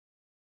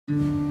We're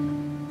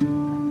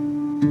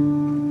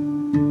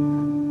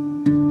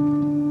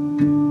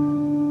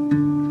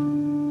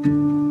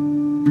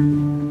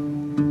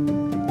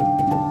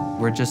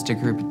just a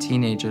group of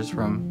teenagers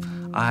from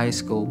a high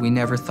school. We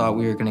never thought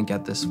we were going to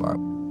get this far.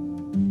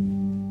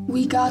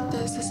 We got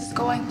this. This is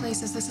going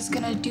places. This is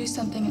going to do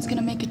something. It's going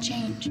to make a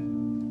change.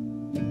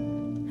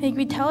 Like,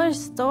 we tell our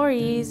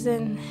stories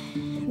and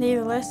they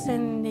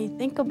listen, they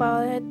think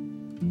about it.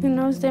 Who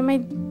knows, they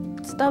might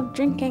stop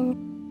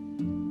drinking.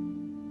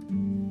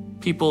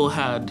 People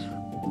had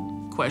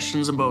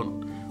questions about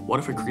what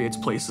if it creates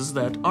places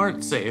that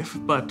aren't safe,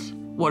 but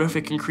what if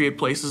it can create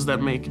places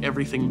that make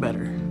everything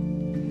better?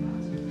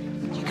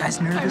 You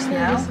guys nervous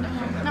now?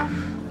 No.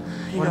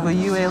 What about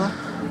you, Ayla?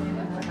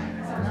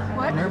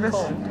 What? Nervous?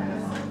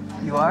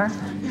 You are?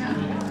 Yeah.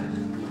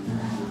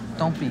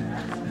 Don't be.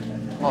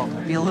 Well,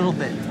 be a little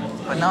bit,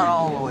 but not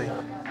all the way.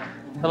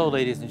 Hello,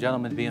 ladies and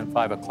gentlemen. Being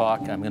 5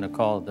 o'clock, I'm going to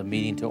call the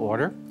meeting to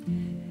order,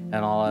 and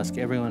I'll ask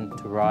everyone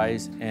to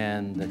rise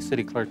and the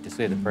city clerk to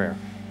say the prayer.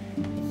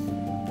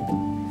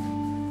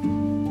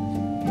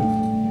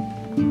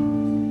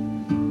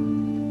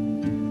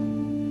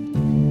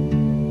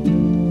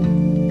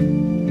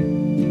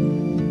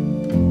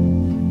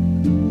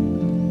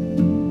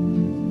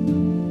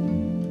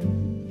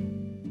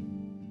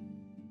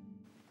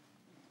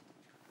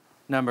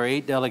 Number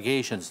 8,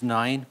 delegations.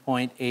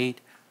 9.8,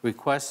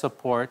 request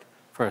support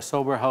for a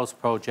sober house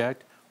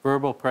project,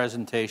 verbal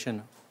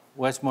presentation,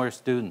 Westmore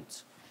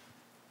students.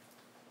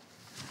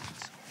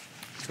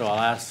 So I'll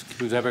ask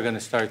who's ever going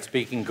to start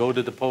speaking, go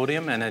to the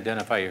podium and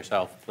identify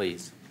yourself,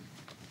 please.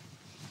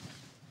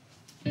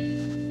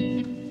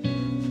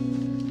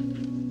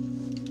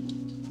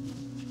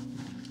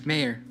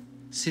 Mayor,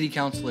 city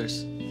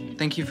councilors,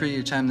 thank you for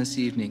your time this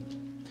evening.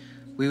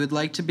 We would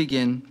like to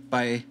begin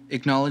by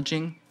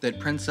acknowledging that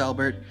Prince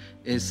Albert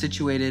is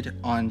situated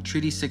on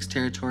Treaty 6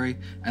 territory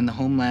and the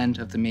homeland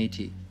of the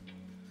Métis.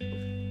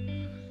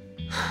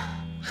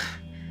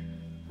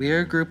 We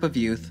are a group of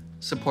youth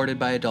supported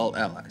by adult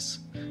allies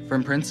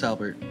from Prince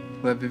Albert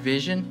who have a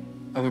vision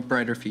of a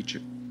brighter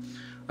future,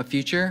 a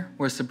future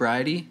where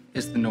sobriety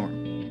is the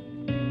norm.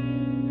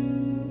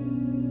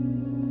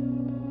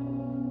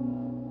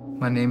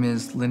 My name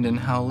is Lyndon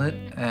Howlett,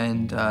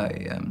 and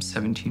I am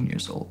 17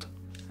 years old.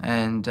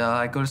 And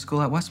I go to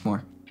school at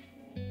Westmore.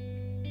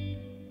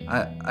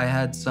 I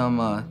had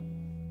some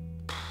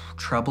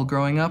trouble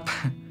growing up,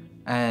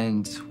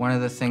 and one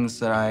of the things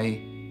that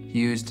I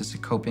used as a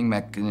coping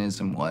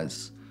mechanism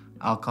was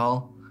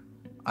alcohol.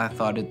 I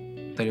thought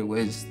that it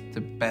was the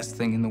best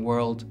thing in the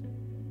world.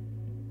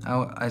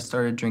 I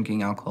started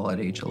drinking alcohol at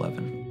age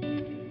 11.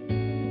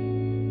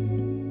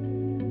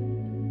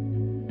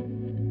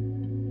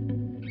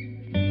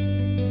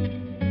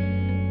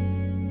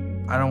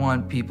 I don't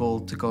want people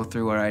to go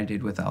through what I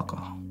did with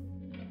alcohol.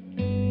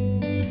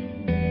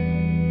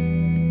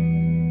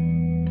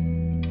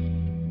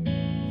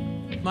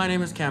 My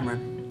name is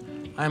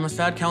Cameron. I am a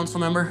SAD council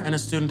member and a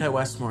student at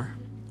Westmore.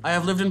 I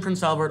have lived in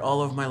Prince Albert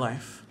all of my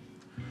life.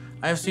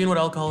 I have seen what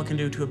alcohol can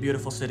do to a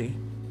beautiful city.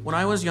 When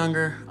I was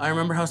younger, I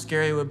remember how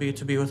scary it would be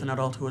to be with an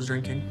adult who was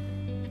drinking.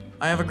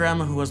 I have a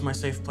grandma who was my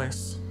safe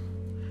place.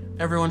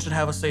 Everyone should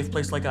have a safe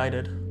place like I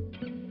did.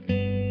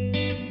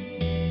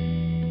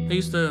 I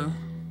used to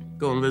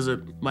go and visit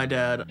my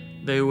dad.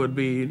 They would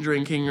be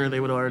drinking or they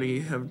would already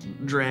have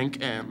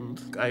drank, and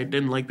I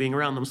didn't like being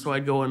around them, so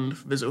I'd go and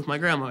visit with my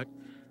grandma.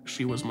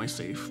 She was my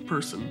safe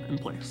person in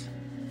place.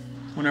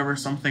 Whenever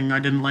something I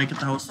didn't like at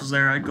the house was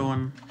there, I'd go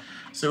and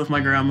sit with my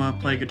grandma,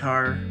 play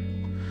guitar,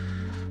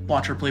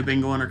 watch her play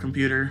bingo on her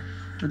computer,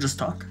 or just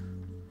talk.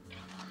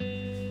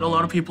 A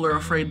lot of people are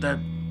afraid that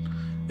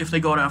if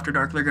they go out after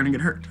dark, they're gonna get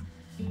hurt.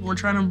 We're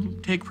trying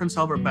to take Prince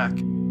Albert back.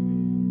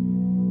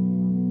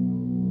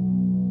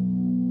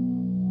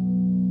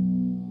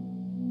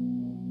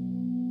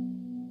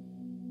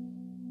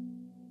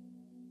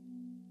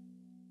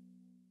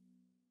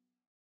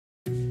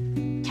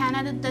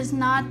 Canada does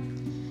not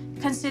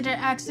consider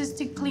access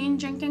to clean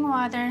drinking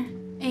water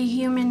a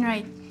human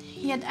right.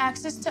 Yet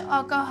access to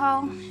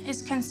alcohol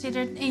is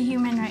considered a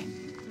human right.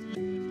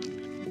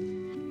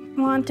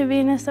 I want to be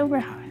in a sober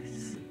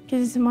house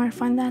because it's more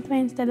fun that way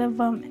instead of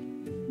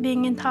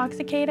being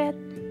intoxicated,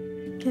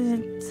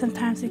 because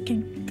sometimes it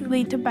can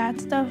lead to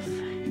bad stuff.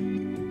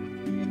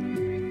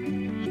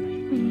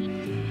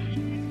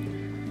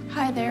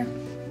 Hi there.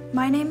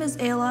 My name is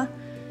Ayla,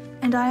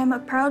 and I am a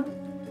proud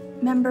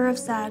member of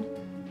SAD.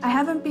 I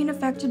haven't been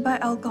affected by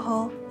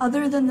alcohol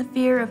other than the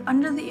fear of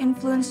under the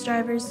influence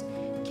drivers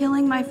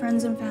killing my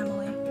friends and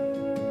family.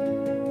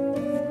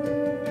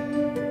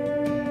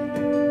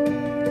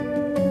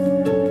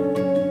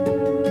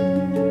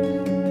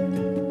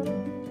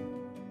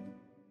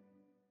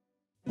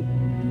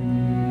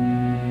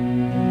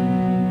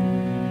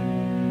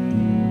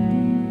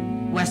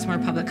 Westmore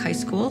Public High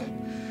School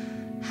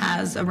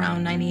has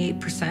around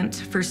 98%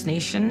 First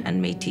Nation and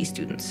Métis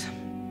students.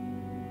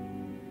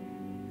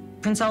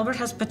 Prince Albert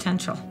has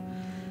potential.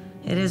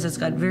 It's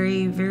got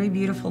very, very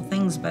beautiful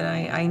things, but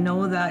I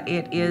know that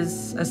it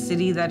is a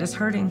city that is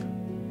hurting.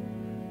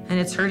 and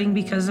it's hurting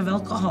because of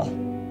alcohol.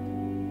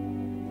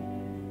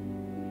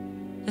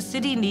 The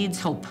city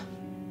needs hope.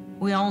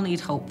 We all need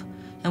hope.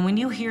 And when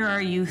you hear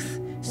our youth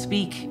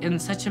speak in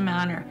such a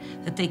manner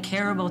that they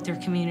care about their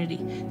community,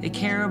 they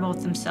care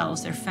about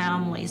themselves, their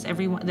families,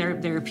 everyone,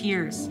 their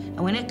peers, and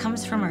when it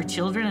comes from our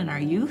children and our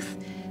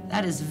youth,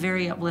 that is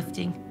very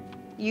uplifting.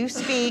 You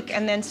speak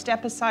and then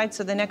step aside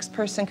so the next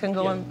person can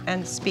go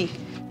and speak.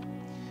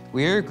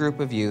 We are a group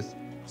of youth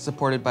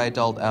supported by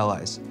adult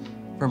allies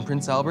from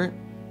Prince Albert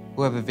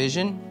who have a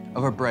vision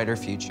of a brighter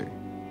future.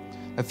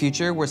 A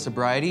future where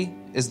sobriety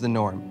is the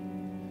norm.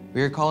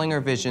 We are calling our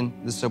vision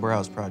the Sober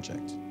House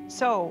Project.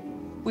 So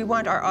we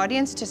want our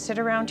audience to sit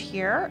around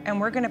here,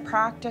 and we're going to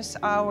practice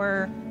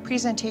our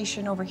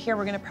presentation over here.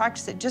 We're going to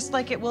practice it just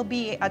like it will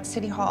be at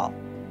City Hall.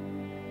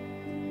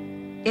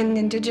 In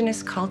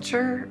Indigenous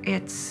culture,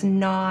 it's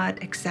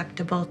not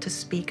acceptable to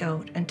speak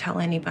out and tell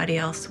anybody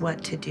else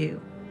what to do.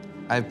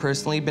 I've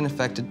personally been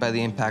affected by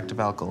the impact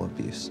of alcohol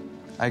abuse.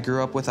 I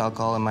grew up with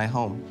alcohol in my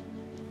home.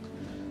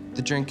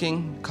 The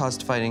drinking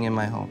caused fighting in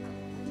my home.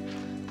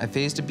 I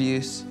faced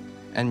abuse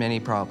and many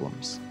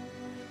problems.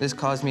 This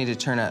caused me to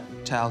turn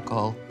to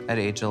alcohol at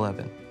age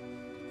 11.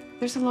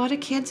 There's a lot of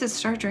kids that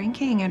start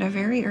drinking at a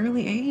very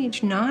early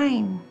age,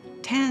 9,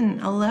 10,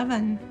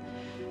 11.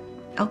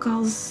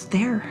 Alcohol's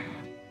there.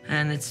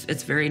 And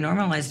it's very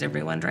normalized,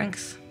 everyone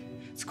drinks.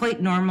 It's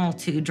quite normal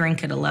to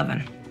drink at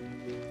 11.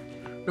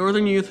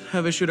 Northern youth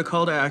have issued a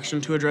call to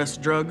action to address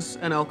drugs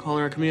and alcohol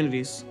in our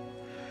communities.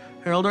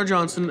 Harold R.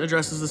 Johnson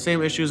addresses the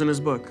same issues in his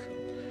book.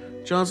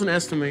 Johnson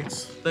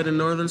estimates that in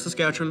Northern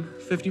Saskatchewan,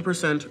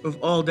 50%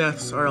 of all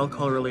deaths are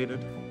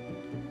alcohol-related.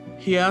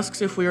 He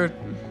asks if we are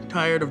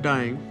tired of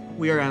dying.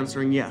 We are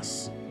answering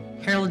yes.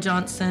 Harold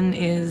Johnson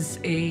is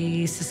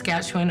a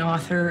Saskatchewan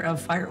author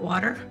of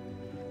Firewater,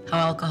 How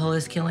Alcohol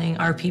is Killing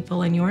Our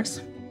People and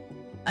Yours.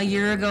 A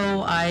year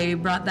ago, I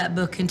brought that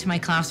book into my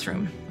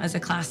classroom as a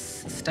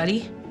class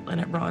study,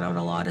 and it brought out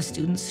a lot of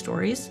students'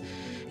 stories.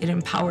 It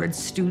empowered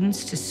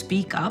students to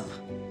speak up.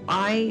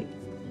 I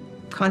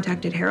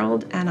contacted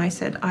Harold and I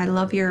said, I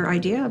love your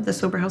idea of the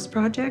Sober House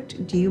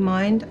Project. Do you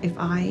mind if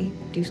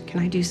can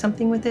I do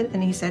something with it?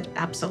 And he said,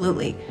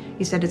 absolutely.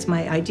 He said, it's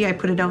my idea. I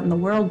put it out in the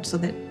world so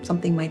that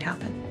something might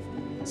happen.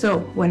 So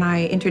when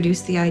I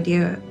introduced the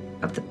idea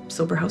of the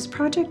Sober House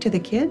Project to the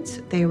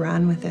kids, they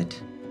ran with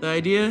it. The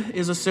idea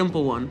is a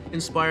simple one,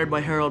 inspired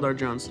by Harold R.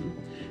 Johnson.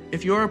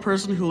 If you're a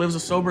person who lives a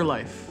sober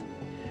life,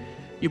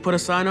 you put a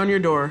sign on your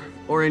door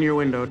or in your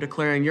window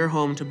declaring your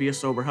home to be a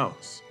sober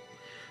house.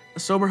 A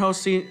sober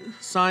house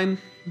sign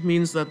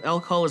means that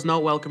alcohol is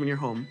not welcome in your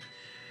home,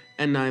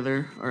 and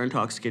neither are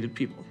intoxicated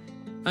people.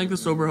 I think the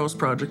Sober House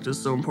Project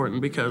is so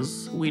important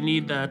because we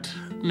need that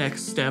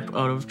next step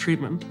out of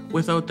treatment.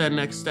 Without that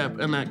next step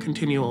and that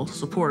continual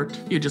support,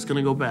 you're just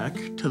gonna go back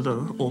to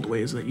the old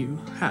ways that you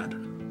had.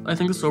 I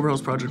think the Sober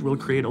House Project will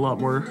create a lot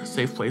more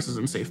safe places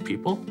and safe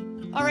people.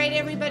 All right,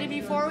 everybody,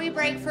 before we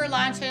break for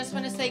lunch, I just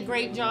want to say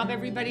great job,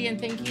 everybody, and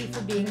thank you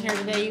for being here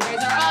today. You guys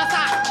are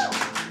awesome.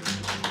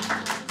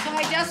 So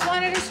I just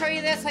wanted to show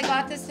you this. I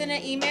got this in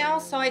an email,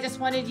 so I just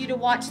wanted you to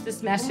watch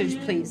this message,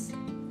 please.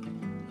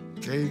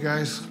 Okay, you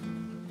guys.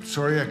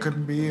 Sorry I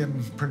couldn't be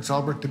in Prince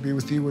Albert to be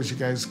with you as you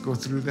guys go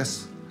through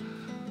this.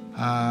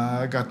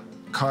 I got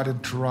caught in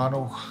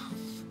Toronto.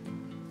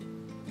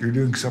 You're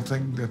doing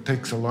something that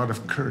takes a lot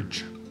of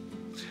courage.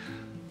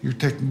 You're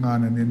taking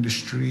on an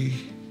industry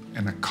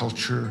and a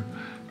culture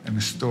and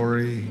a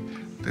story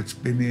that's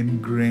been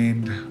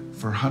ingrained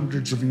for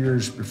hundreds of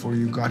years before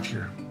you got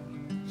here.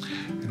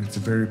 And it's a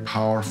very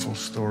powerful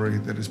story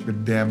that has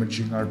been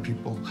damaging our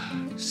people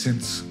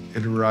since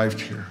it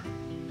arrived here.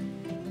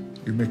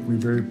 You make me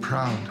very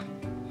proud.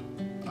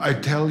 I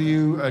tell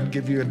you and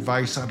give you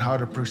advice on how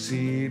to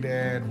proceed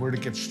and where to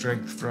get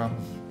strength from.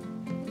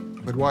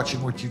 But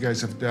watching what you guys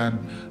have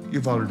done,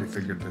 you've already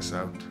figured this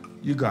out.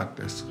 You got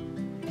this.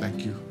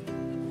 Thank you.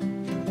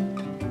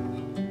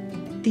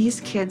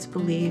 These kids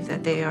believe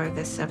that they are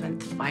the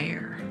seventh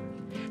fire.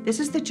 This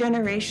is the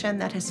generation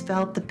that has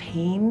felt the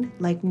pain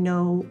like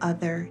no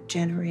other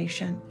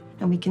generation.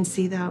 And we can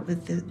see that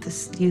with the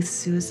youth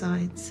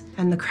suicides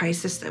and the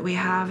crisis that we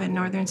have in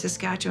Northern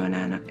Saskatchewan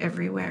and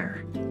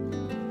everywhere.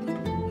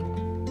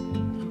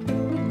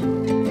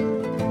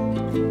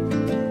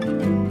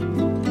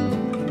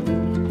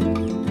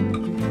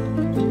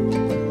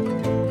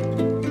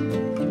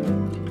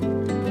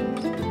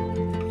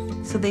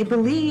 So they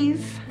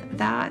believe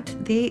that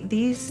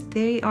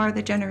they are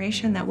the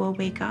generation that will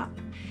wake up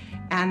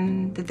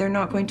and that they're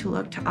not going to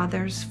look to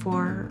others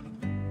for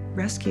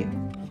rescue.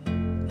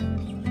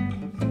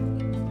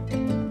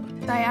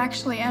 I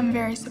actually am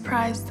very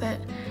surprised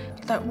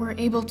that we're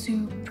able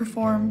to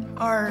perform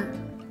our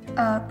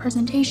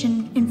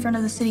presentation in front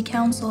of the City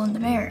Council and the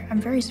Mayor.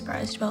 I'm very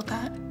surprised about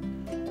that.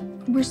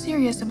 We're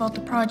serious about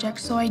the project,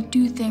 so I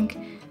do think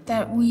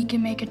that we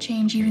can make a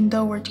change even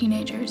though we're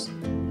teenagers.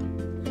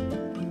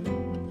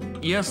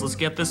 Yes, let's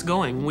get this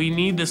going. We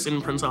need this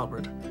in Prince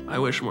Albert. I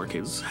wish more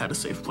kids had a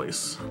safe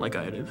place like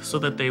I did, so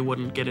that they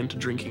wouldn't get into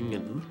drinking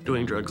and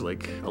doing drugs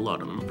like a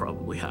lot of them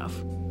probably have.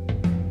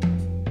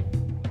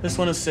 This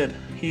one is Sid.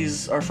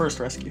 He's our first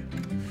rescue.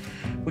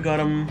 We got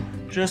him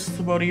just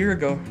about a year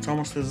ago. It's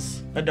almost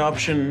his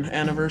adoption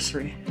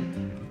anniversary.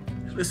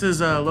 This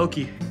is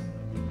Loki.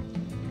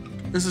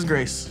 This is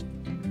Grace.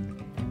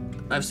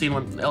 I've seen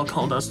what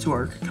alcohol does to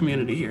our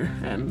community here,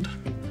 and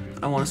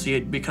I want to see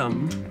it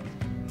become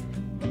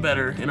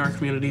better in our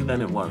community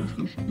than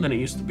it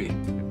used to be.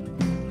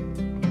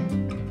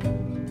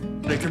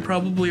 It could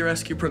probably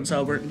rescue Prince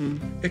Albert,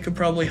 and it could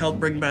probably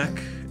help bring back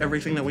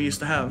everything that we used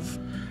to have.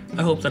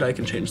 I hope that I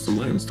can change some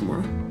lives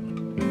tomorrow.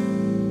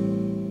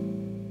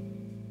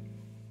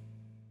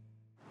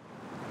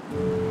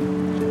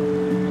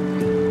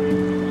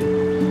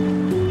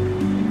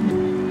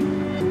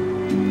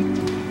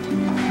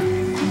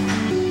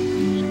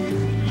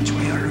 Which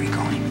way are we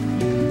going?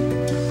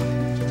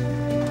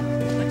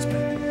 Thanks,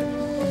 man.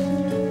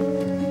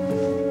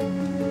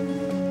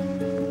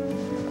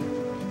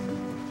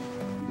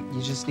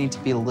 You just need to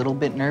be a little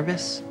bit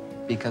nervous,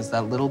 because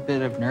that little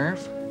bit of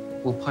nerve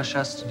will push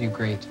us to do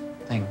great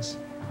things,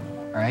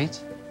 all right?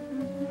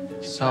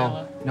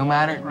 So no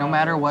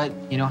matter what,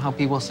 you know how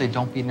people say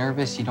don't be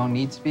nervous, you don't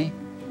need to be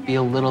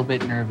a little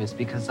bit nervous,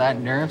 because that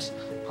nerves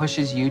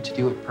pushes you to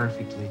do it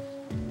perfectly.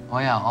 Oh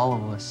yeah, all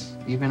of us.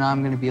 Even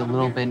I'm gonna be a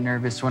little bit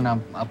nervous when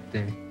I'm up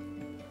there.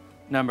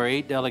 Number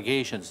 8,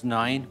 delegations.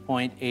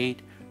 9.8,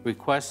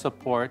 request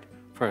support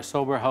for a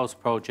sober house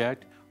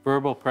project,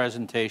 verbal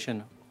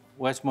presentation,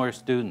 Westmore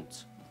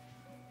students.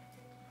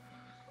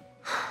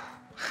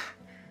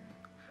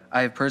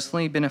 I have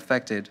personally been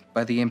affected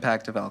by the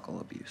impact of alcohol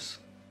abuse.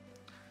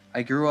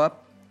 I grew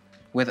up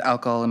with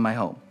alcohol in my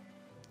home.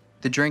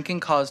 The drinking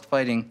caused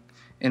fighting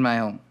in my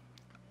home.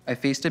 I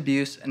faced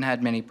abuse and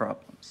had many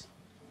problems.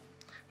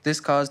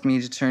 This caused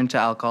me to turn to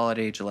alcohol at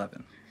age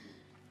 11.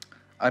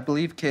 I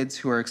believe kids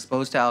who are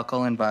exposed to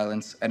alcohol and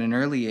violence at an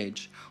early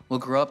age will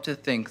grow up to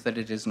think that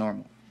it is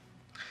normal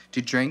to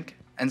drink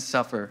and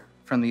suffer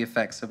from the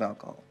effects of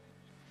alcohol.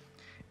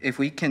 If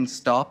we can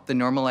stop the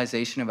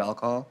normalization of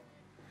alcohol,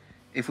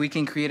 if we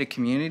can create a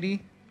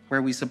community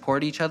where we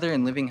support each other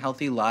in living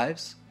healthy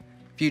lives,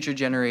 future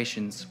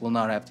generations will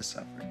not have to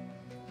suffer.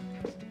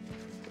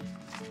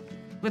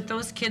 With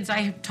those kids, I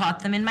have taught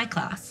them in my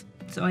class,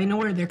 so I know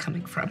where they're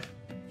coming from,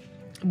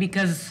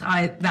 because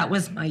that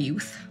was my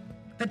youth.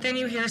 But then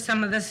you hear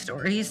some of the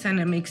stories and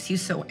it makes you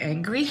so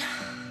angry.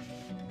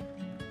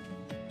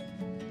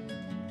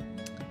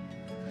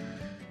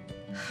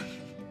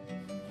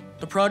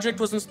 The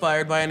project was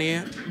inspired by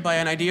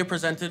an idea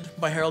presented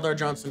by Harold R.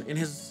 Johnson in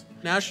his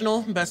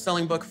national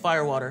best-selling book,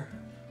 Firewater.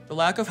 The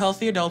lack of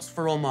healthy adults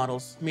for role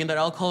models mean that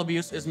alcohol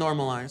abuse is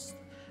normalized,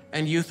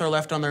 and youth are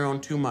left on their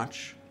own too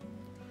much,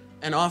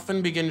 and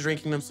often begin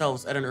drinking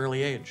themselves at an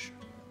early age.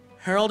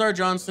 Harold R.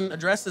 Johnson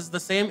addresses the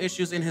same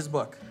issues in his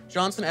book.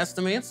 Johnson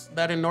estimates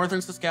that in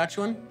Northern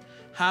Saskatchewan,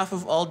 half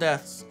of all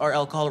deaths are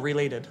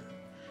alcohol-related.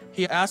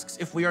 He asks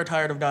if we are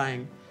tired of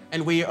dying,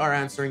 and we are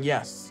answering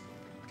yes.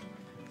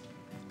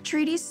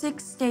 Treaty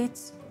 6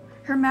 states,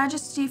 Her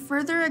Majesty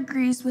further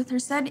agrees with her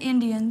said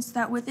Indians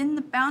that within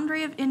the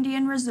boundary of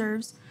Indian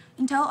reserves,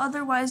 until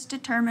otherwise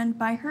determined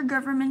by her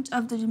government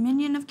of the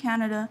Dominion of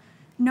Canada,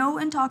 no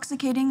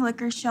intoxicating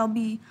liquor shall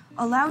be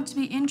allowed to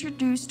be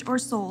introduced or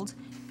sold.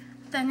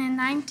 Then in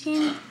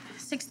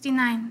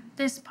 1969,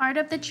 this part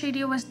of the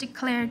treaty was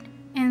declared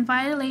in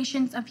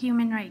violations of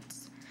human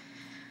rights.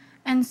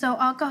 And so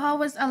alcohol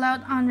was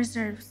allowed on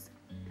reserves.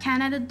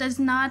 Canada does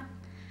not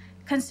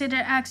consider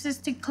access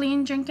to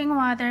clean drinking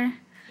water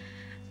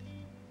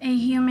a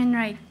human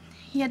right.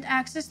 Yet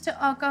access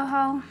to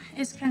alcohol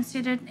is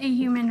considered a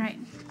human right.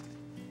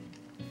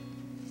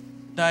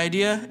 The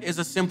idea is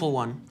a simple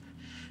one.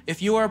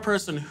 If you are a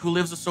person who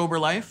lives a sober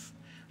life,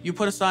 you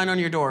put a sign on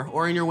your door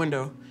or in your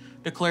window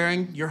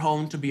declaring your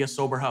home to be a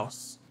sober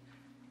house.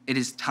 It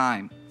is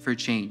time for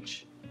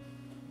change.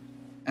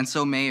 And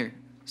so, Mayor,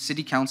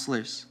 City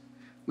Councilors,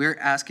 we're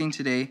asking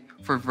today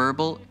for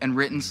verbal and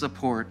written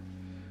support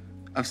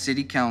of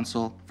City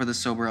Council for the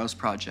Sober House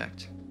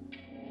Project.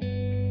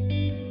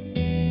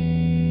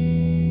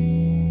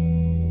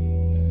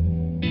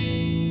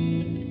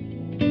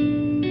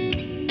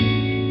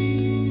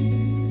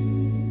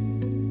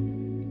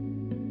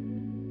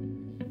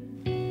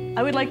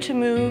 I would like to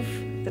move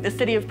that the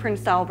City of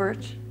Prince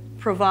Albert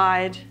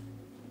provide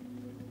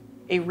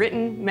a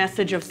written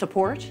message of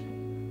support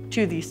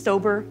to the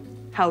Sober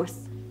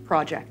House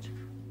Project.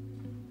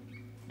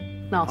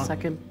 I'll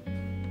second.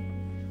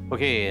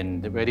 Okay,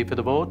 and ready for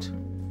the vote?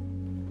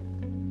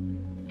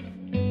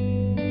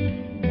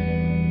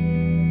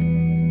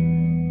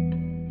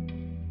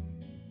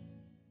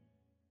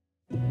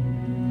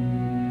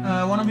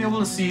 I want to be able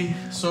to see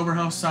sober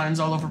house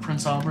signs all over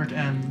Prince Albert,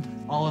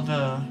 and all of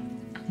the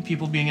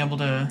people being able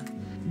to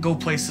go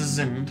places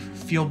and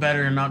feel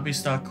better and not be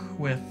stuck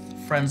with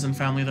friends and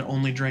family that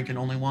only drink and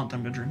only want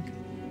them to drink.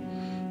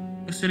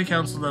 If City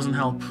Council doesn't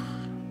help,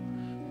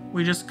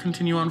 we just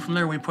continue on from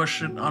there. We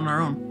push it on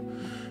our own.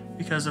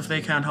 Because if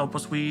they can't help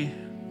us, we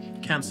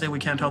can't say we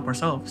can't help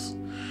ourselves.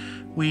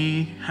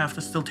 We have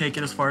to still take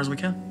it as far as we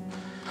can.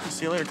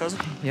 See you later, cousin.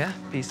 Yeah,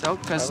 peace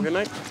out, cousin. Have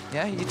a good night.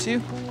 Yeah, you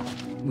too.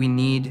 We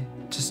need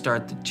to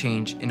start the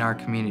change in our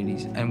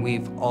communities, and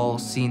we've all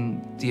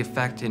seen the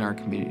effect in our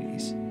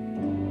communities.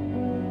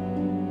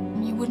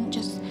 You wouldn't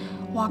just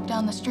walk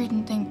down the street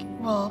and think,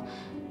 well,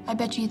 I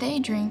bet you they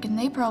drink, and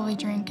they probably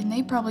drink, and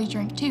they probably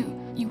drink too.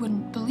 You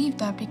wouldn't believe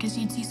that because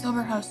you'd see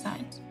sober house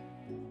signs.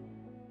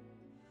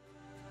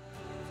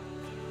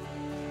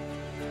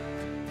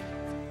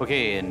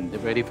 Okay, and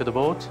ready for the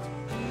vote?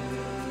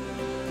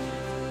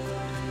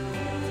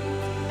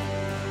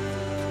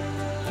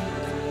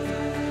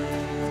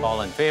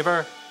 All in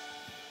favor?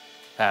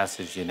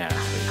 Passes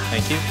unanimously.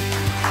 Thank you.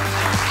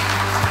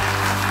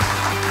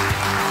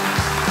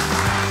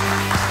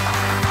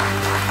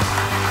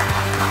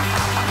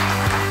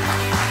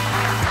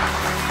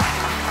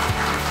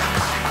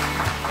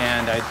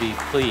 And I'd be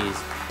pleased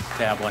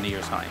to have one of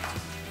your signs.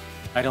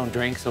 I don't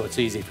drink, so it's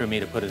easy for me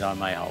to put it on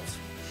my house.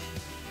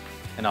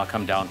 And I'll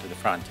come down to the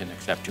front and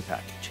accept your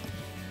package.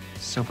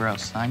 Sober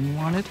house sign you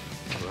wanted,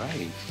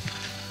 Right.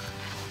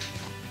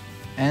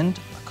 and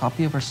a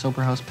copy of our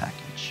sober house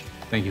package.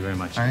 Thank you very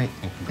much. All right.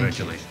 And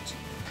congratulations.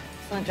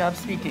 Excellent job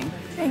speaking.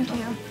 Thank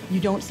you. You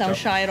don't sound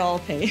shy at all,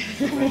 Pay.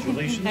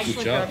 Congratulations. Excellent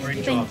Good job. job.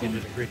 Great job. You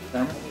did a great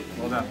job.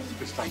 Well done.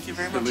 Good stuff. Thank you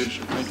very much.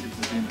 Leadership. Thank you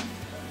for being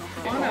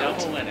there.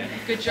 Double winning.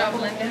 Good job,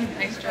 Lyndon.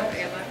 Nice job,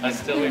 Ayla. I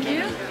still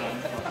remember.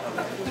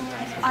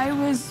 I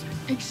was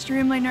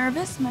extremely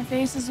nervous. My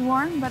face is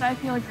warm, but I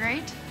feel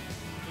great.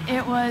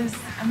 It was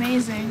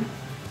amazing.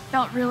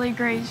 Felt really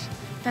great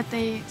that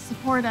they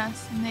support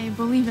us and they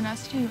believe in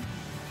us too.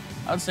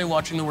 I would say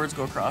watching the words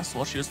go across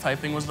while she was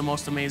typing was the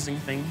most amazing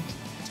thing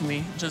to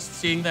me. Just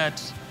seeing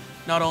that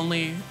not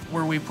only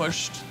were we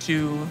pushed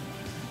to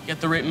get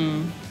the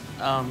written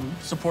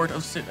support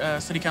of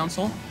City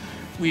Council,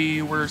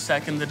 we were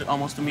seconded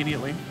almost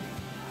immediately.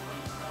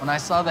 When I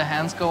saw the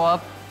hands go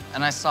up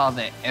and I saw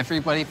that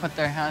everybody put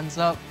their hands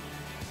up,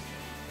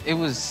 it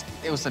was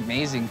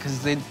amazing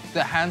because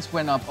the hands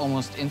went up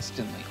almost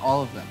instantly,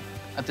 all of them,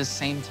 at the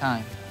same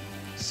time.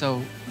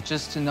 So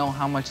just to know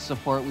how much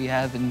support we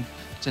have and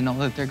to know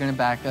that they're gonna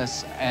back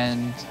us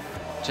and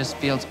just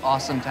feels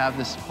awesome to have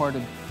the support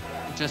of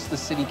just the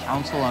City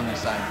Council on the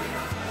side.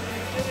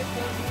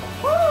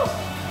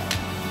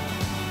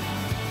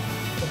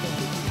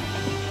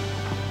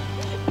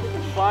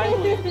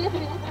 Finally.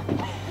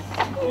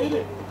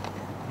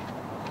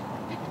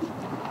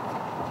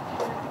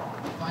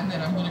 Find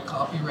that I'm gonna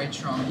copyright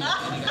Toronto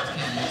and you guys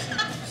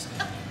can't use it.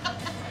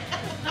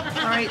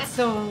 All right,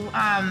 so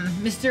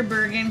Mr.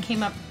 Bergen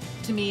came up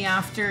to me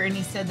after and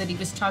he said that he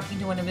was talking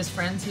to one of his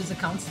friends who's a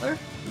counselor,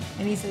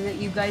 and he said that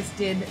you guys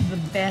did the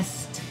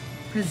best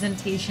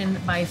presentation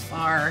by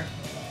far,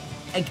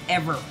 like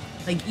ever.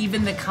 Like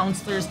even the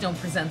counselors don't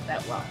present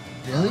that well.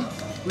 Really?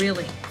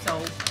 Really. So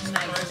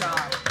nice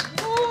job.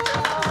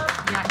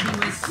 Yeah,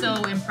 he was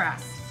so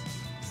impressed.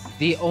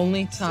 The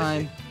only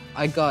time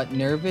I got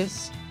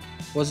nervous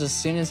was as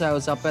soon as I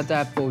was up at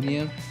that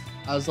podium,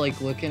 I was like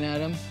looking at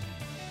him.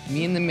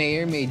 Me and the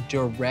mayor made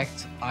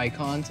direct eye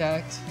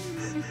contact.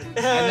 And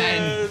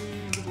then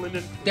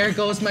there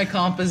goes my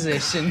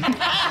composition.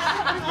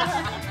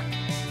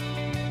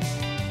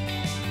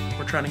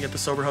 We're trying to get the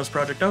Sober House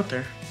Project out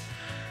there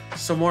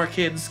so more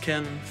kids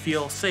can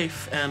feel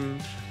safe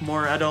and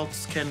more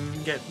adults can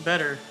get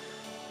better.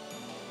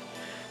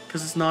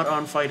 Because it's not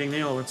on fighting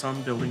the old, it's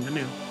on building the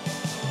new.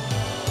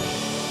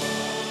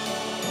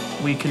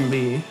 We can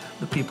be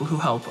the people who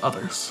help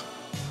others.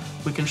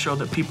 We can show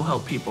that people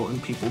help people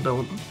and people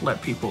don't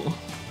let people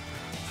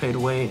fade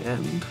away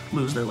and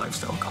lose their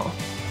lifestyle call.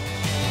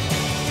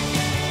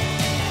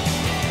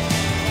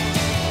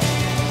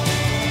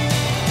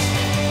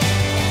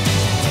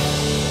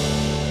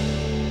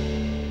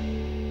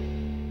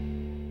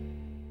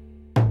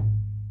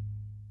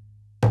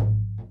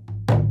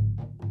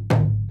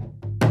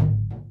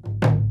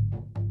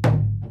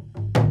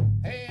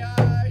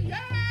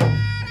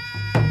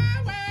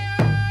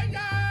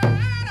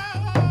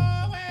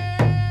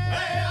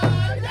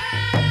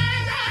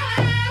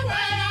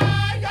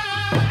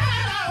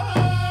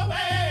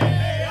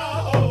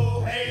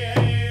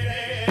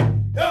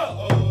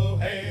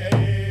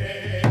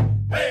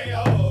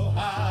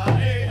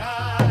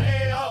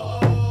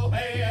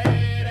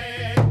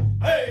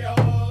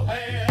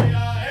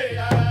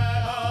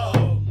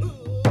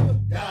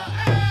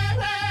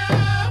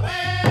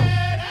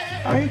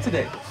 How are you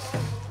today?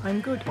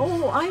 I'm good.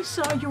 Oh, I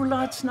saw you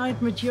last night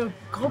with your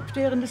group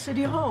there in the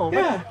City Hall.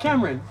 Yeah,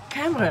 Cameron.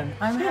 Cameron,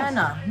 I'm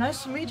Hannah.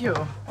 Nice to meet you.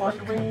 I'll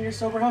bring you your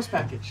sober house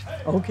package.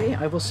 Okay,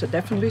 I will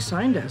definitely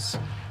sign this.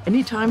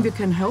 Anytime we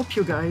can help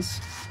you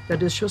guys,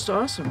 that is just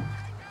awesome.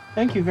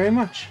 Thank you very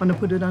much. Want to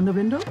put it on the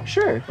window?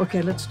 Sure.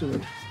 Okay, let's do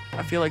it.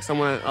 I feel like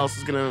someone else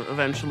is gonna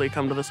eventually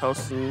come to this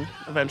house and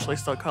eventually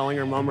start calling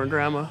her mom or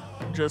grandma.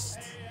 Just,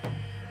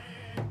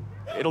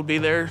 it'll be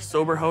their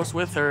sober house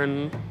with her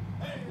and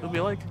it'll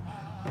be like,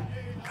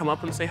 come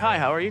up and say, hi,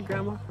 how are you,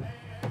 grandma?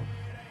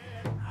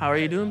 How are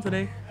you doing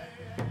today?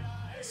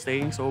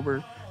 Staying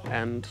sober,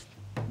 and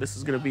this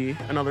is gonna be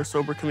another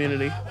sober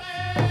community.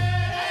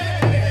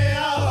 Hey,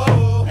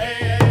 oh,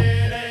 hey, hey.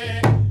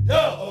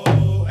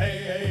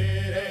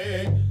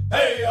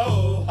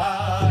 oh.